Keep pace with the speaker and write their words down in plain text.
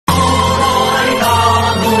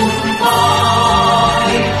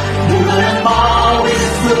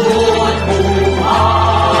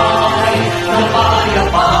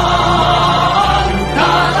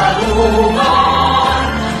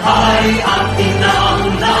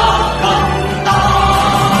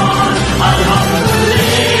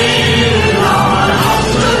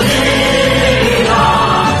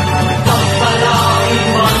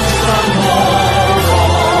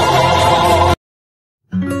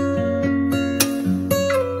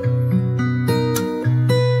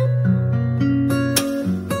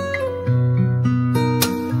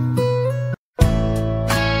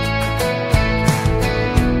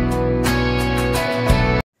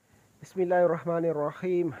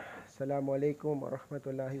Bismillahirrahmanirrahim. Assalamualaikum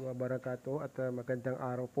warahmatullahi wabarakatuh at magandang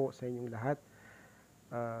araw po sa inyong lahat.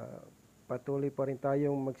 Uh, Patuloy pa rin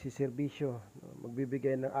tayong magsiservisyo,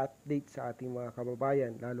 magbibigay ng update sa ating mga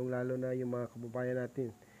kababayan, lalong-lalo na yung mga kababayan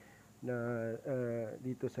natin na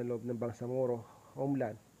dito sa loob ng Bangsamoro,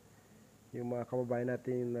 homeland. Yung mga kababayan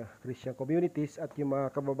natin na Christian communities at yung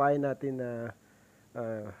mga kababayan natin na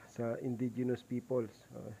sa indigenous peoples,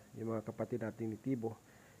 yung mga kapatid natin ni Tibo.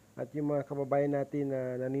 At yung mga kababayan natin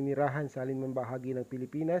na naninirahan sa alinmang bahagi ng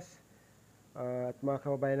Pilipinas, at mga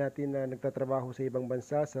kababayan natin na nagtatrabaho sa ibang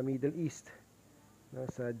bansa sa Middle East,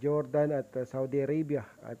 sa Jordan at Saudi Arabia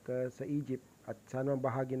at sa Egypt at sa anumang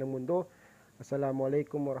bahagi ng mundo.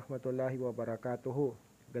 Assalamualaikum warahmatullahi wabarakatuh.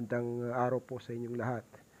 Gandang araw po sa inyong lahat.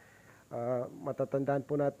 Matatandaan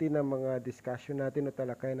po natin ang mga discussion natin o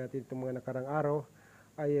talakayan natin itong mga nakarang araw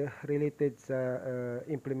ay related sa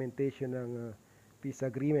implementation ng peace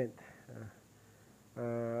agreement,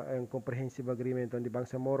 ang comprehensive agreement on the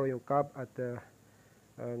Bangsamoro, yung CAB, at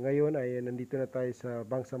ngayon ay nandito na tayo sa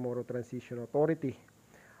Bangsamoro Transition Authority.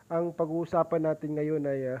 Ang pag-uusapan natin ngayon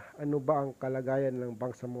ay ano ba ang kalagayan ng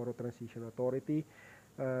Bangsamoro Transition Authority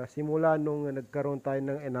simula nung nagkaroon tayo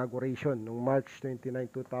ng inauguration noong March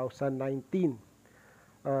 29, 2019.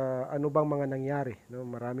 Ano bang mga nangyari, no?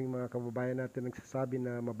 Maraming mga kababayan natin nagsasabi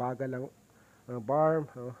na mabagal ang BARM,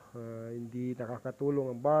 hindi nakakatulong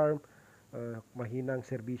ang BARM, mahinang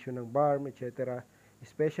serbisyo ng BARM, etc.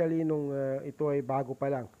 Especially nung ito ay bago pa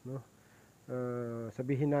lang, no?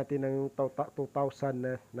 Sabihin natin ng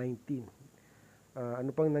 2019. Ano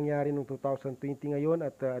pang nangyari nung 2020 ngayon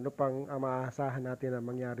at ano pang maaasahan natin na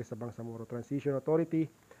mangyari sa Bangsamoro Transition Authority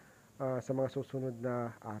sa mga susunod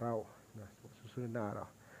na araw.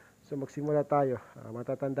 So magsimula tayo.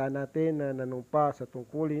 Matatandaan natin na nanumpa sa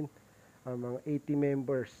tungkulin ang mga 80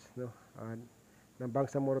 members, no, ng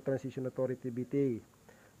Bangsamoro Transition Authority BTA.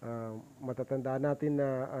 Matatandaan natin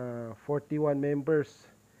na 41 members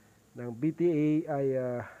ng BTA ay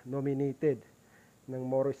nominated ng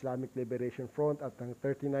Moro Islamic Liberation Front at ang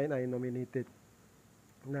 39 ay nominated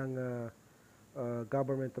ng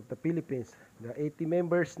Government of the Philippines. The 80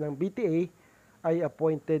 members ng BTA ay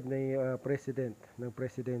appointed ng Presidente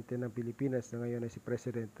ng Pilipinas na ngayon ay si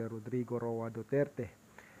President Rodrigo Roa Duterte.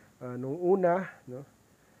 Nung una, no,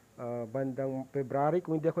 bandang February,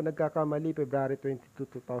 kung hindi ako nagkakamali, February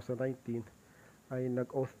 22, 2019, ay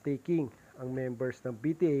nag-oath taking ang members ng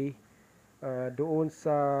BTA doon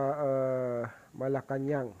sa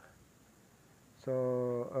Malacanang. So,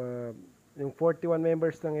 yung 41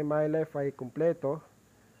 members ng MILF ay kumpleto.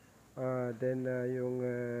 Then, yung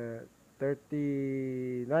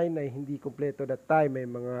 39 ay hindi kumpleto that time. May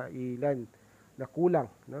mga ilan na kulang,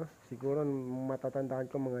 no? Siguro matatandaan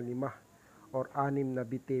ko mga 5 or 6 na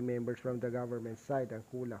BTA members from the government side ang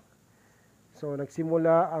kulang. So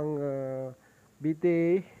nagsimula ang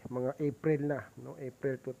BTA mga April na, no?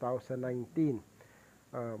 April 2019.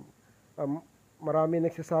 Marami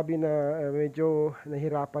nagsasabi na medyo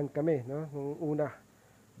nahirapan kami, no, nung una.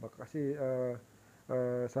 Kasi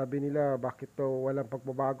sabi nila bakit to walang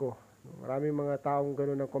pagbabago. Maraming mga taong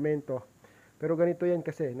ganoon ang komento. Pero ganito yan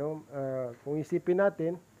kasi, no? Kung isipin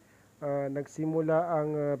natin, nagsimula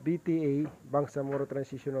ang BTA, Bangsamoro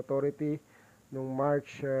Transition Authority, noong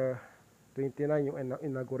March 29, yung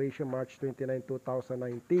inauguration, March 29,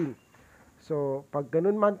 2019. So, pag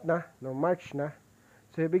ganun month na, no, March na,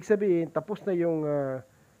 so ibig sabihin, tapos na yung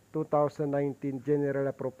 2019 General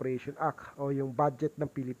Appropriation Act o yung budget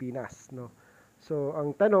ng Pilipinas, no? So,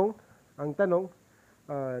 ang tanong,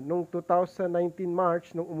 nung 2019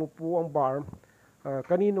 March, nung umupo ang BARM,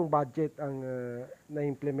 kaninong budget ang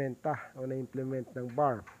na-implement ng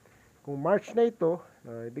BARM? Kung March na ito,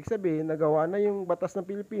 ibig sabihin, nagawa na yung batas ng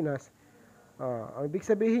Pilipinas. Ang ibig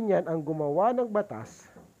sabihin yan, ang gumawa ng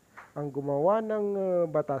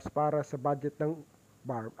batas para sa budget ng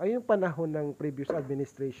BARM ay yung panahon ng previous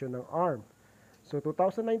administration ng ARM. So,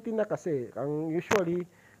 2019 na kasi, ang usually,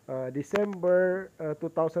 December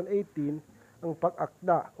 2018, ang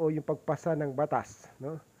pag-akda o yung pagpasa ng batas,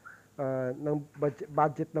 no, ng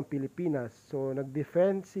budget ng Pilipinas. So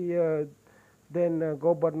nag-defend si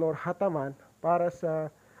Governor Hataman para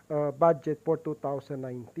sa budget for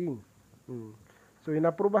 2019. So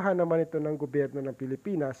inaprubahan naman ito ng gobyerno ng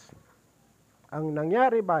Pilipinas. Ang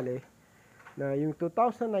nangyari bale na yung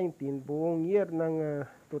 2019, buong year ng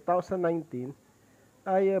 2019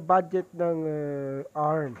 ay budget ng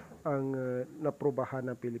ARM ang naprubahan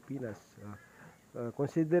ng Pilipinas.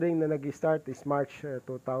 Considering na nag-start is March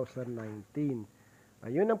 2019.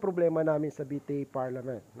 Yun ang problema namin sa BTA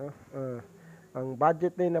Parliament, no? Ang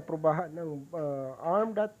budget na inaprubahan ng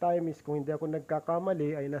ARM that time is, kung hindi ako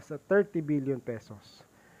nagkakamali, ay nasa 30 billion pesos.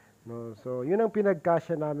 No, so yun ang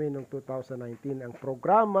pinagkasya namin noong 2019. Ang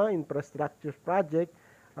programa, infrastructure project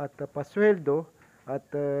at pasweldo at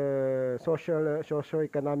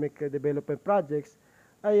socio-economic development projects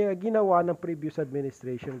ay ginawa ng previous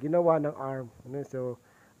administration, ginawa ng ARM. So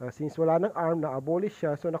since wala ng ARM, na-abolish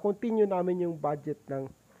siya, so na-continue namin yung budget ng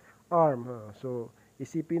ARM. So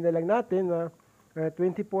isipin na lang natin na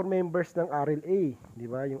 24 members ng RLA, di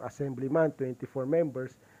ba? Yung assemblyman, 24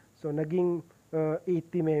 members. So naging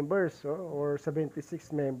 80 members or 76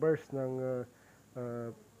 members ng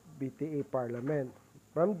BTA Parliament.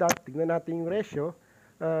 From that, tignan natin yung ratio,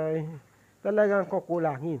 talagang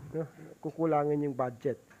kukulangin. No? Kukulangin yung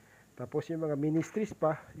budget. Tapos yung mga ministries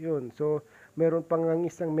pa, yun. So, meron pang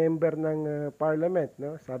isang member ng Parliament.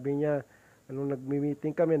 No? Sabi niya, anong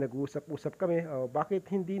nagmi-meeting kami, nag-usap-usap kami, bakit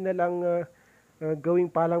hindi na lang gawing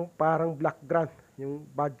parang block grant yung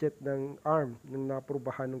budget ng ARM nung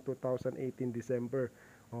naprubahan noong 2018 December.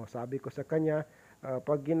 Sabi ko sa kanya,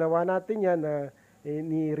 pag ginawa natin yan,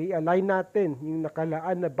 ni-realign natin yung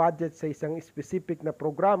nakalaan na budget sa isang specific na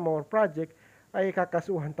programa or project, ay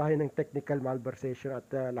kakasuhan tayo ng technical malversation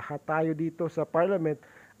at lahat tayo dito sa Parliament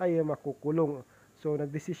ay makukulong. So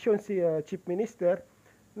nagdesisyon si Chief Minister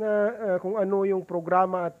na kung ano yung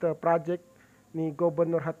programa at project ni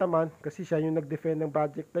Governor Hataman, kasi siya yung nag-defend ng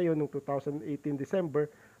project na yun noong 2018 December,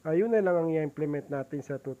 yun na lang ang i-implement natin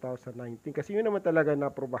sa 2019 kasi yun naman talaga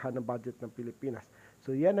naprobahan ng budget ng Pilipinas.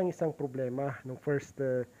 So yan ang isang problema ng first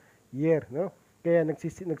year, no? Kaya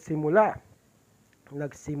nagsimula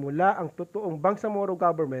ang totoong Bangsamoro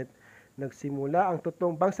government, nagsimula ang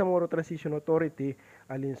totoong Bangsamoro Transition Authority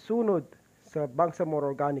alinsunod sa Bangsamoro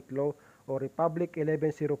Organic Law o Republic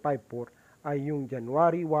 11054 ay yung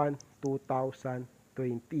January 1, 2020.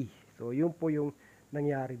 So yun po yung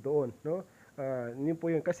nangyari doon, no? Yun po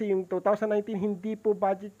yun. Kasi yung 2019 hindi po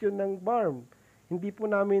budget yun ng BARM. Hindi po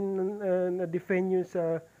namin na-defend yun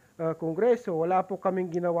sa Kongreso. Wala po kaming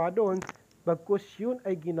ginawa doon. Bagkus yun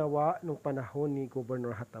ay ginawa nung panahon ni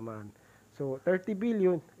Governor Hataman. So 30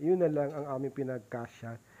 billion, yun na lang ang aming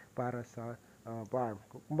pinagkasya para sa BARM.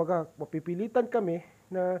 Kumbaga, mapipilitan kami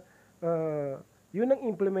na yun ang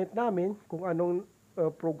implement namin, kung anong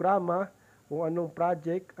programa, kung anong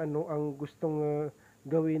project, ano ang gustong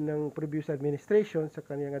gawin ng previous administration sa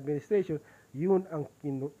kaniyang administration, yun ang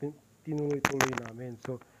tinuloy-tuloy namin.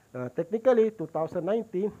 So, technically,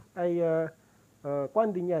 2019 ay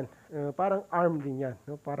kwan din yan, parang ARM din yan.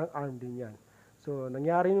 No? Parang ARM din yan. So,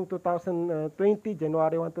 nangyari yung 2020,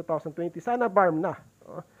 January 1, 2020, sana BARM na.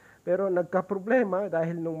 Pero nagka-problema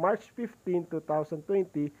dahil nung March 15,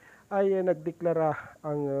 2020, ay nagdeklara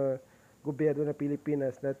ang gobyerno ng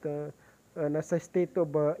Pilipinas na nasa state of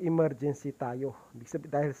emergency tayo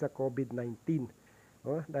dahil sa COVID-19.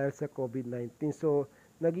 Dahil sa COVID-19. So,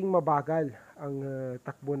 naging mabagal ang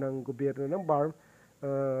takbo ng gobyerno ng BARM.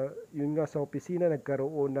 Yun nga, sa opisina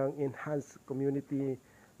nagkaroon ng Enhanced Community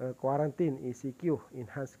Quarantine, ECQ,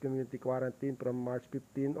 Enhanced Community Quarantine from March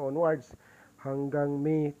 15 onwards hanggang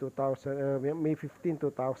May 15,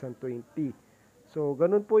 2020. So,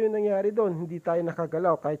 ganun po yung nangyari doon. Hindi tayo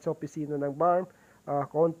nakagalaw kahit sa opisina ng BARM.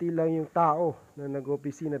 Konti lang yung tao na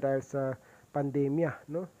nag-opisina dahil sa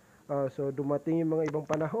pandemya, no? So, dumating yung mga ibang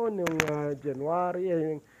panahon, yung January,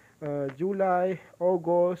 yung July,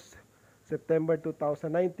 August, September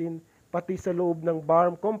 2019, pati sa loob ng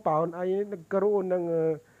BARM compound ay nagkaroon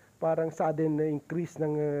ng parang sudden increase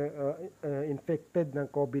ng infected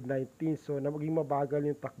ng COVID-19. So, naging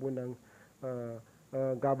mabagal yung takbo ng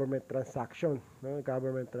government transaction.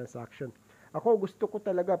 Ako gusto ko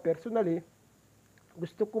talaga personally,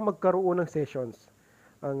 gusto ko magkaroon ng sessions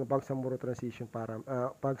ang Bangsamoro Transition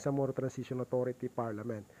Authority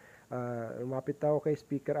Parliament. Lumapit ako kay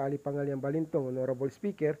Speaker Ali Pangalian Balintong, Honorable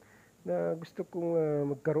Speaker, na gusto kong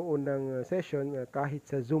magkaroon ng session kahit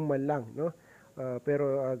sa Zoom man lang, no?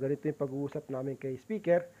 Pero ganito yung pag-uusap namin kay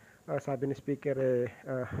Speaker. Sabi ni Speaker,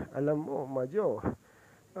 alam mo, Madjo,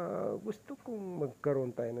 gusto kong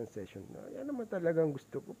magkaroon tayo ng session. Yan naman talagang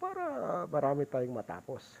gusto ko para marami tayong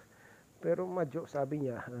matapos. Pero Madjo, sabi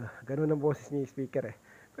niya, ganun ang boses ni Speaker.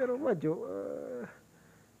 Pero Madjo,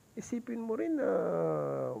 isipin mo rin na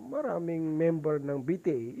maraming member ng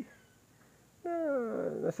BTA na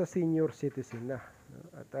nasa senior citizen na.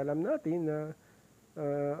 At alam natin na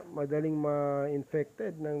madaling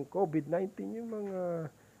ma-infected ng COVID-19 yung mga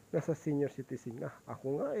nasa senior citizen na.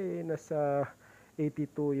 Ako nga nasa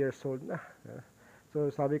 82 years old na.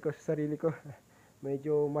 So sabi ko sa sarili ko,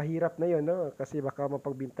 medyo mahirap na yun, no? Kasi baka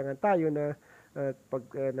mapagbintangan tayo na pag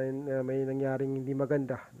may nangyaring hindi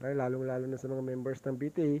maganda, lalong-lalo na sa mga members ng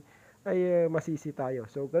BTA, ay masisi tayo.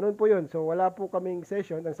 So, ganun po yun. So, wala po kaming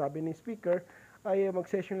session. Ang sabi ng speaker ay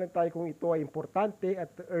mag-session lang tayo kung ito ay importante at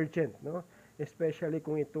urgent, no? Especially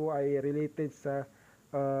kung ito ay related sa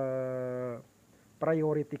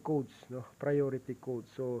priority codes, no? Priority codes.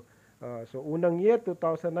 So, unang year,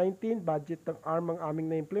 2019, budget ng ARM ang aming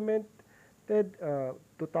na-implement.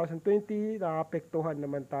 2020, naapektuhan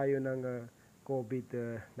naman tayo ng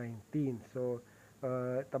COVID-19. So,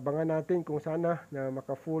 tabangan natin kung sana na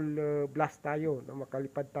maka-full blast tayo, na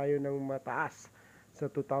makalipad tayo ng mataas sa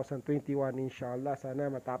 2021, inshallah. Sana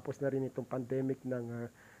matapos na rin itong pandemic ng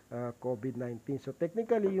COVID-19. So,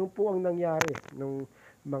 technically, yun po ang nangyari ng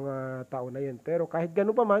mga taon na yun. Pero kahit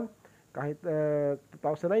gano'n pa man, kahit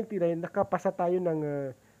 2019 ay nakapasa tayo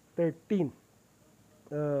ng 13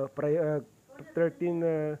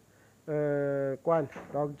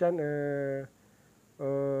 tawag dyan,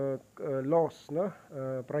 laws, no?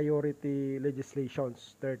 Priority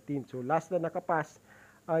legislations, 13. So, last na nakapas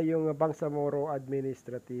ay yung Bangsamoro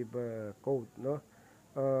Administrative Code, no?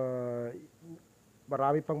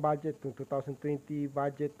 Marami pang budget, yung 2020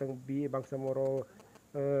 budget ng Bangsamoro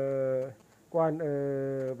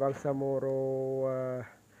Bangsamoro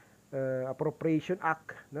Appropriation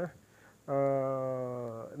Act, no?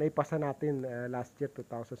 Naipasa natin last year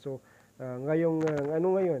 2000. So ngayong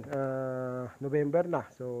November na.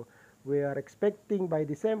 So we are expecting by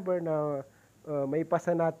December na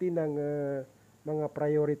maipasa natin ng mga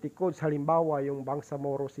priority codes. Halimbawa yung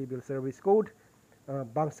Bangsamoro Civil Service Code,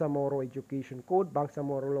 Bangsamoro Education Code,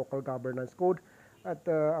 Bangsamoro Local Governance Code, at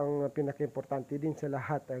ang pinaka-importante din sa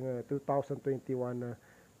lahat ang 2021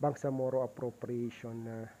 Bangsamoro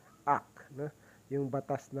Appropriation Act, no? Yung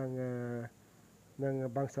batas ng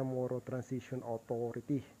Bangsamoro Transition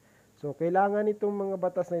Authority. So, kailangan itong mga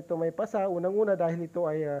batas na ito may pasa. Unang-una dahil ito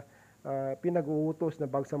ay pinag-uutos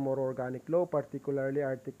na Bangsamoro Organic Law, particularly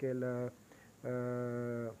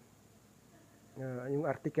yung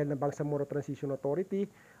article ng Bangsamoro Transition Authority,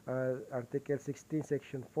 Article 16,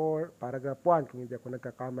 Section 4, Paragraph 1, kung hindi ako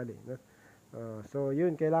nagkakamali. No? So,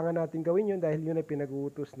 yun, kailangan natin gawin yun dahil yun ay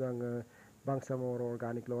pinag-uutos ng Bangsamoro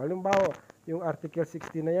Organic Law. Halimbawa, yung Article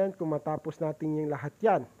 16 na yan, kung matapos natin yung lahat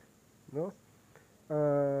yan, no?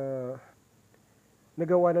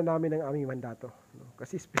 Nagawa na namin ang aming mandato. No?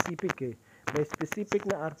 Kasi specific eh. May specific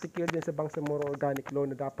na article din sa Bangsamoro Organic Law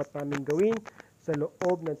na dapat namin gawin sa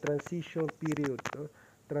loob ng transition period. No?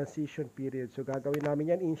 Transition period. So gagawin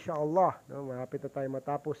namin yan inshallah. No? Malapit na tayo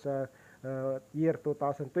matapos sa year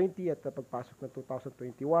 2020 at pagpasok ng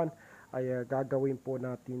 2021 ay gagawin po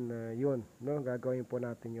natin yun. No? Gagawin po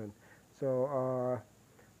natin yun. So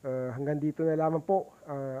hanggang dito na lamang po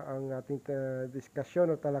ang ating diskusyon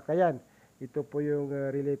o talakayan. Ito po yung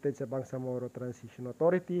related sa Bangsamoro Transition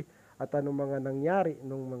Authority at anong mga nangyari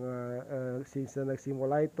nung mga since na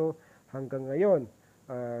nagsimula ito hanggang ngayon.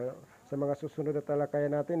 Sa mga susunod na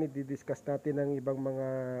talakayan natin, i-discuss natin ang ibang mga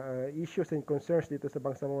issues and concerns dito sa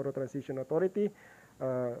Bangsamoro Transition Authority.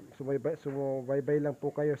 Sumubaybay lang po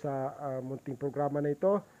kayo sa munting programa na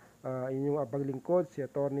ito. Inyong abang lingkod, si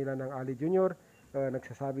Atty. Lanang Ali Jr.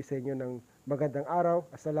 Nagsasabi sa inyo ng magandang araw.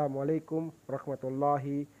 Assalamualaikum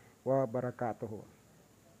warahmatullahi wabarakatuh.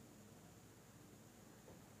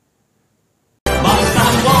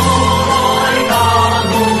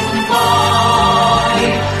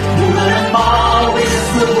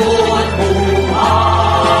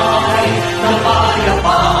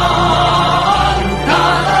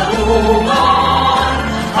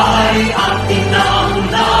 Ay ating na